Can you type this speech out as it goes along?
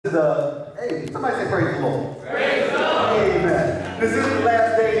Hey, somebody say praise the Lord. Praise the Lord. Amen. This is the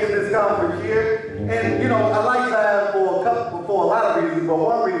last day in this conference year. And, you know, I like to have for a lot of reasons, but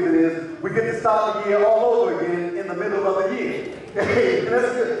one reason is we get to start the year all over again in the middle of the year. And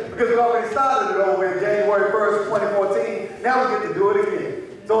that's good, because we already started it over in January 1st, 2014. Now we get to do it again.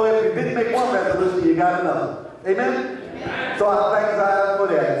 So if you didn't make one resolution, you got another. Amen? So I thank God for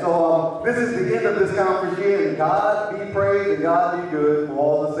that. So this is the end of this conference year, and God be praised and God be good for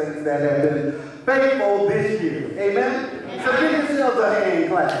all the saints that have been faithful this year. Amen? So give yourselves a hand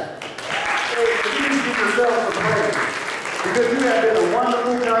clap. Hey, give yourselves a praise. Because you have been a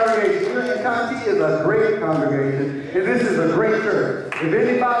wonderful congregation. Contee is a great congregation, and this is a great church. If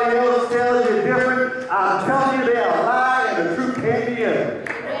anybody else tells you different, I'm telling you they are lying and the truth can't be in it.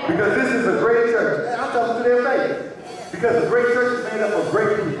 Because this is a great church. And I'm telling you to their face. Because a great church is made up of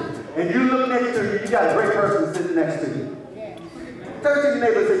great people. And you look next to you, you got a great person sitting next to you. Turn to your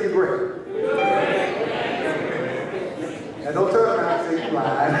neighbor and say, you're great. And don't turn around and say, you're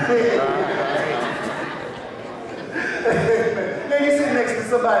lying. Then you sit next to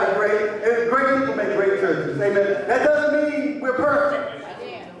somebody great, and great people make great churches. Amen. That doesn't mean we're perfect.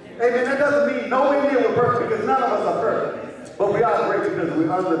 Amen. That doesn't mean nowhere near we're perfect, because none of us are perfect. But we are great because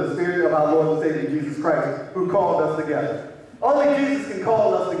we're under the Spirit of our Lord and Savior Jesus Christ, who called us together. Only Jesus can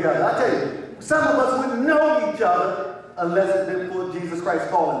call us together. I tell you, some of us wouldn't know each other unless it's been for Jesus Christ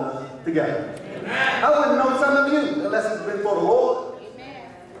calling us together. Amen. I wouldn't know some of you unless it's been for the Lord.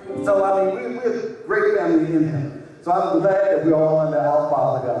 Amen. So I mean, we're a great family in Him. So I'm glad that we're all under our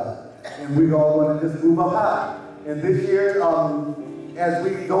Father God. And we're all going to just move up high. And this year, as we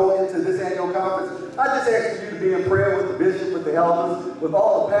go into this annual conference, I just ask you to be in prayer with the bishop, with the elders, with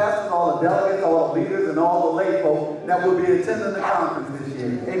all the pastors, all the delegates, all the leaders, and all the lay folk that will be attending the conference this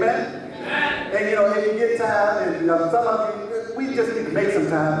year. Amen? Amen. And you know, if you get time, and some of you, we just need to make some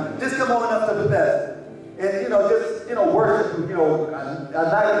time. Just come on up to Bethesda. And just, worship, a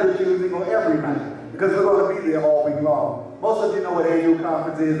night of your choosing or every night. Because we're going to be there all week long. Most of you know what annual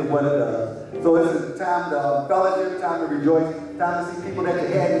conference is and what it does. So it's a time to fellowship, time to rejoice, time to see people that you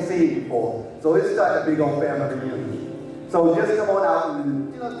hadn't seen before. So it's like a big old family reunion. So just come on out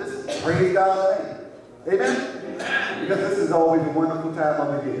and just praise God's name. Amen? Because this is always a wonderful time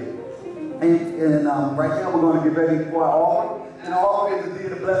of the year. And right now we're going to get ready for our offering. And our offering is to be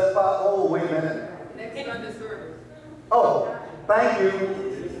the blessed spot. Oh, wait a minute. Next Sunday service. Oh, thank you.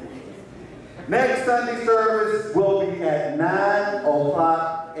 Next Sunday service will be at 9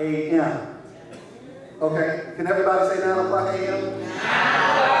 o'clock a.m. Okay? Can everybody say 9 o'clock a.m.? 9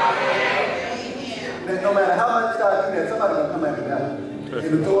 o'clock a.m. No matter how much I do that, somebody's going to come after that.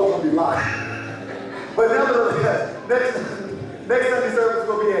 And the doors will be locked. But nevertheless, next Sunday service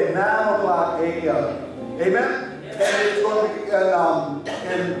will be at 9 o'clock a.m. Amen? And it's going to be,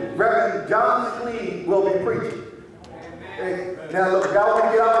 and Reverend John McLean will be preaching. Hey, now look, y'all want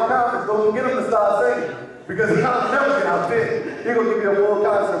to get out of the conference, don't get him to start singing. Because he'll never get out there. He's going to give you a full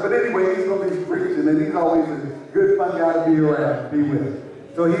concert. But anyway, he's going to be preaching, and he's always a good, fun guy to be around, be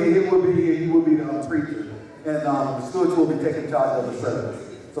with. So he will be the preacher. And the stewards will be taking charge of the service.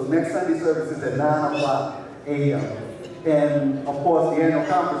 So next Sunday service is at 9 o'clock a.m. And of course, the annual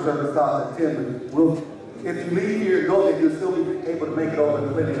conference service starts at 10. If you leave here and go there, you'll still be able to make it over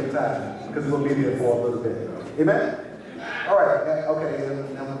in plenty of time. Because we'll be there for a little bit. Amen? All right, okay,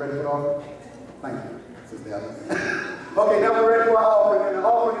 now we're ready for the offering? Thank you, Sister Alice. Okay, now we're ready for our offering, and the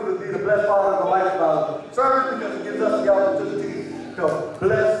offering is to be the blessed Father of the lifestyle service because it gives us the opportunity to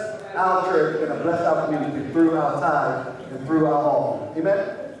bless our church and to bless our community through our time and through our offering. Amen?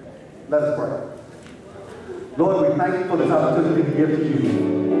 Let us pray. Lord, we thank you for this opportunity to give to you.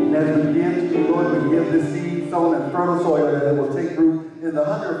 And as we give to you, Lord, we give this seed sown in fertile soil that it will take root in the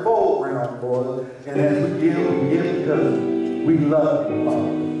 100-fold realm, Lord. And as we give because we love you,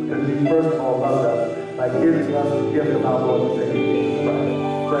 Father. Because you first of all loved us by giving us the gift of our Lord and Savior, Jesus Christ.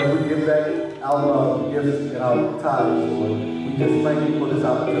 So as we give back our love, gifts, and our tithes, Lord, we just thank you for this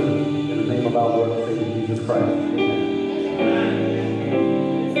opportunity. In the name of our Lord and Savior, Jesus Christ. Amen.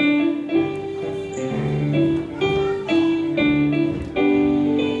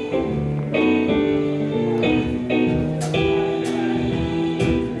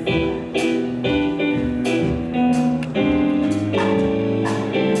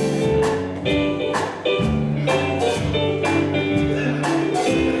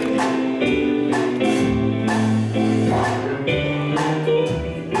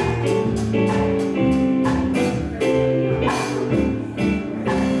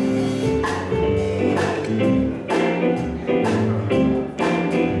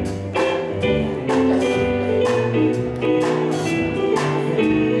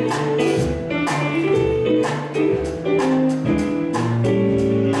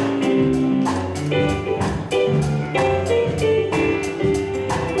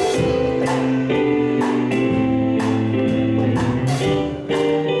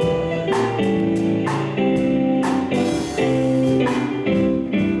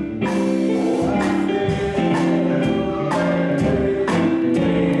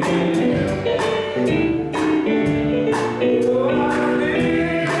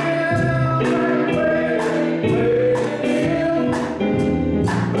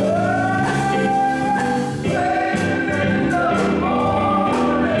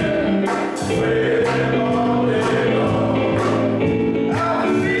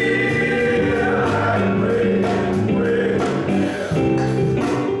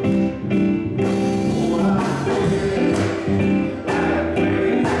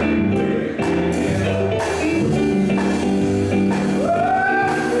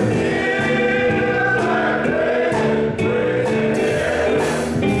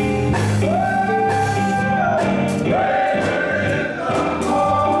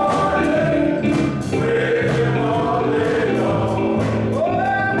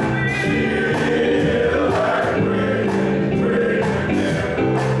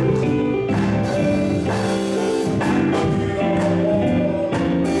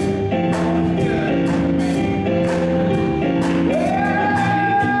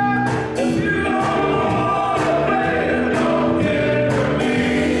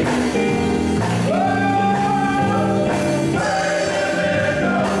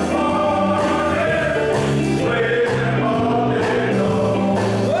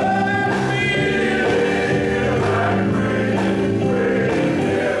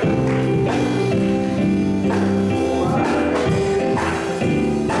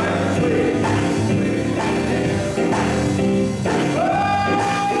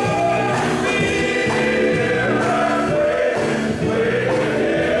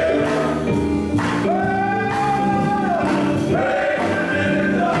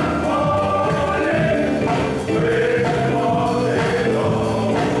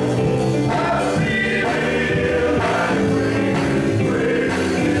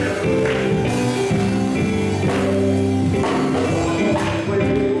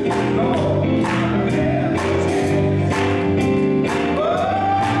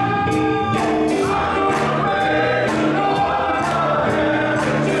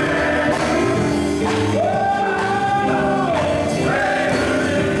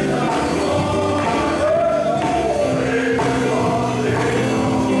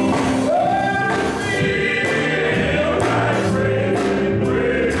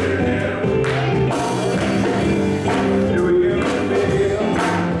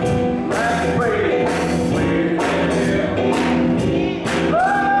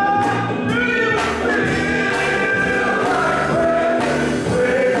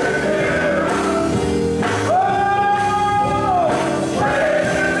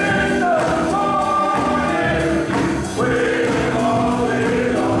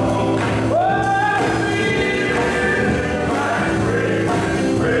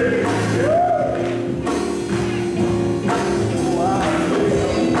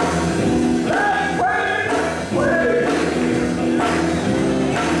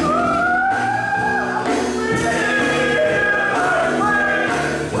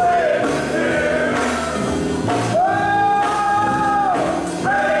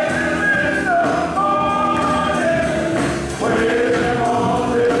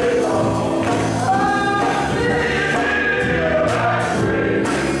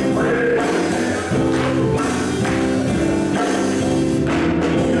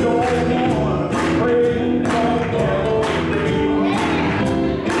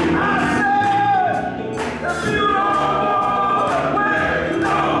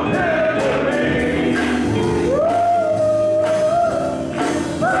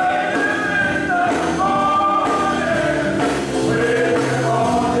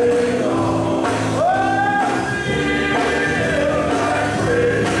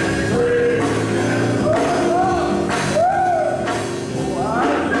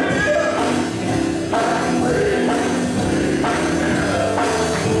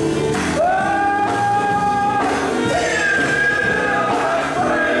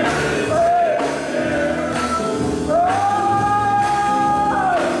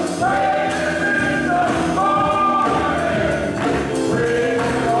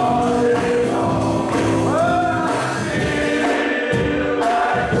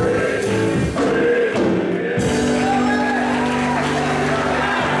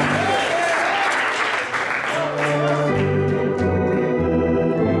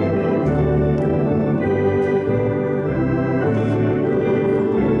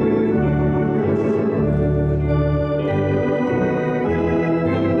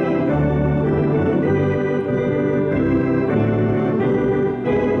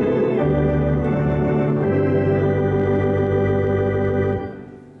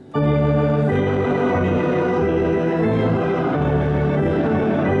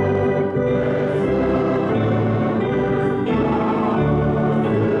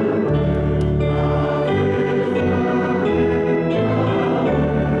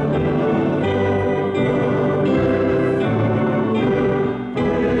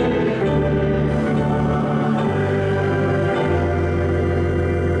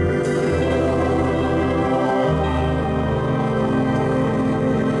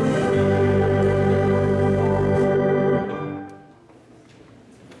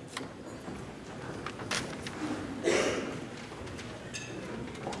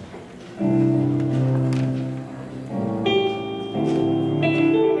 Mm-hmm.